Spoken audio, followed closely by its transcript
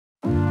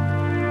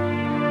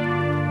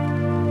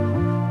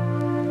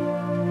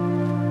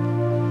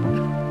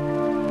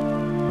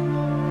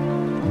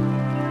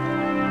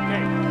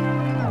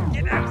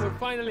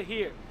finally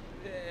here.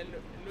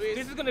 Luis,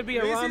 This is gonna be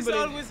a Luis rambling.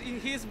 is always in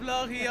his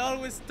vlog. He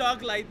always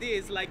talk like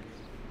this, like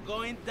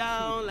going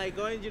down, like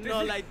going, you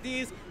know, like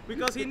this,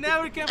 because he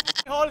never can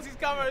hold his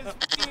camera. It's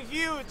fucking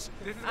huge,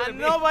 and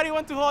nobody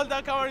want to hold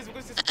that camera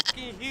because it's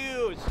fucking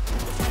huge.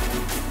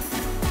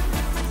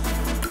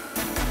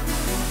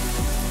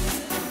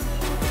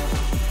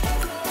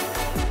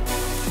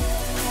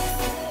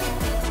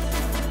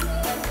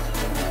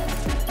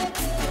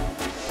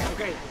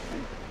 Okay,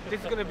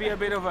 this is gonna be a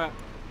bit of a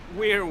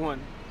weird one.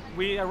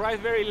 We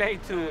arrived very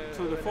late to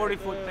the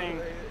 40-foot thing,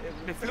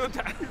 the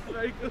Flugtag.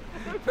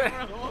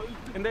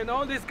 And then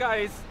all these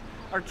guys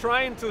are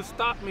trying to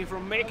stop me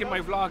from making my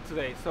vlog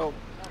today. So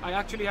I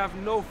actually have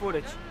no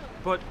footage,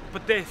 but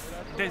this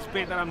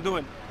bit that I'm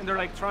doing. And they're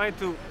like trying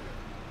to,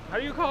 how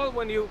do you call it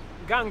when you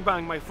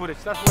gangbang my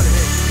footage? That's what it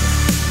is.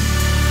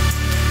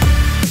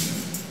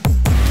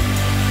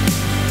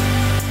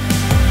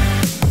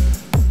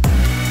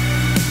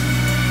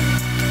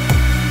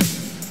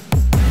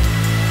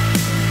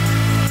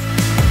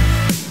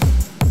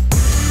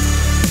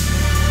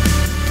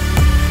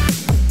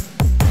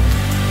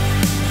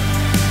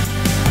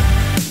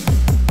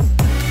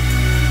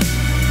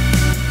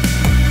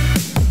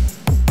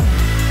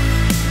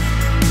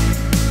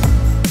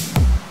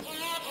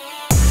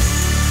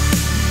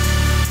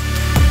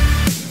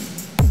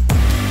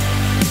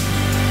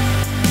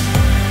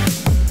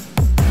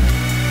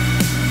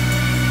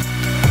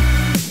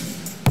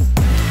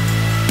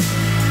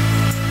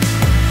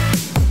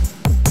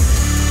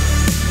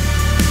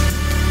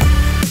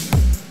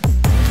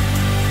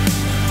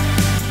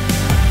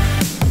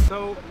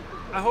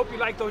 I hope you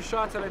like those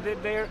shots that I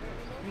did there.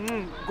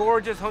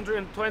 Gorgeous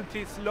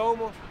 120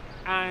 slow-mo,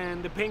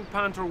 and the Pink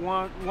Panther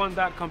won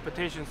that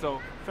competition, so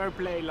fair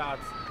play,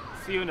 lads.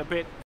 See you in a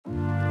bit.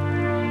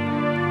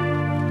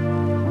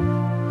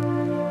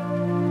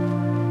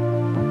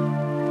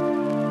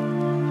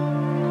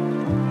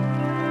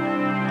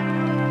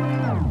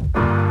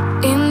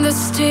 In the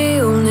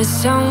stillness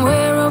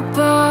somewhere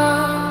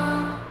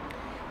above.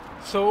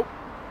 So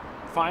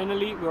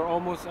finally we're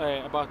almost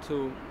about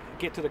to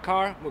get to the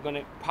car. We're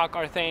gonna pack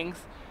our things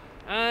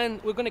and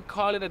we're gonna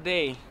call it a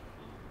day.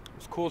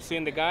 It's cool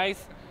seeing the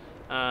guys,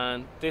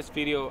 and this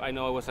video, I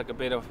know it was like a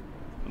bit of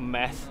a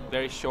mess,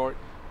 very short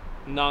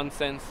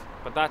nonsense,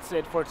 but that's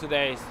it for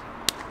today.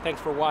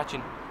 Thanks for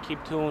watching.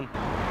 Keep tuned.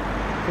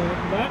 So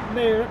that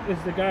there is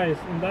the guys,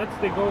 and that's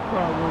the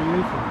GoPro we're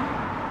using.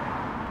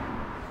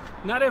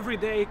 Not every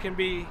day can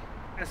be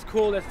as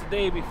cool as the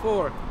day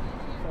before,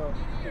 so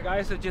the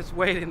guys are just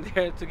waiting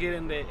there to get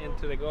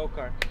into the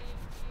go-kart.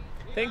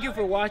 Thank you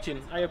for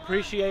watching. I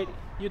appreciate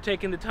you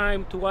taking the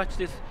time to watch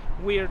this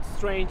weird,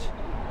 strange,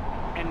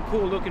 and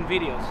cool looking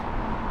videos.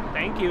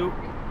 Thank you.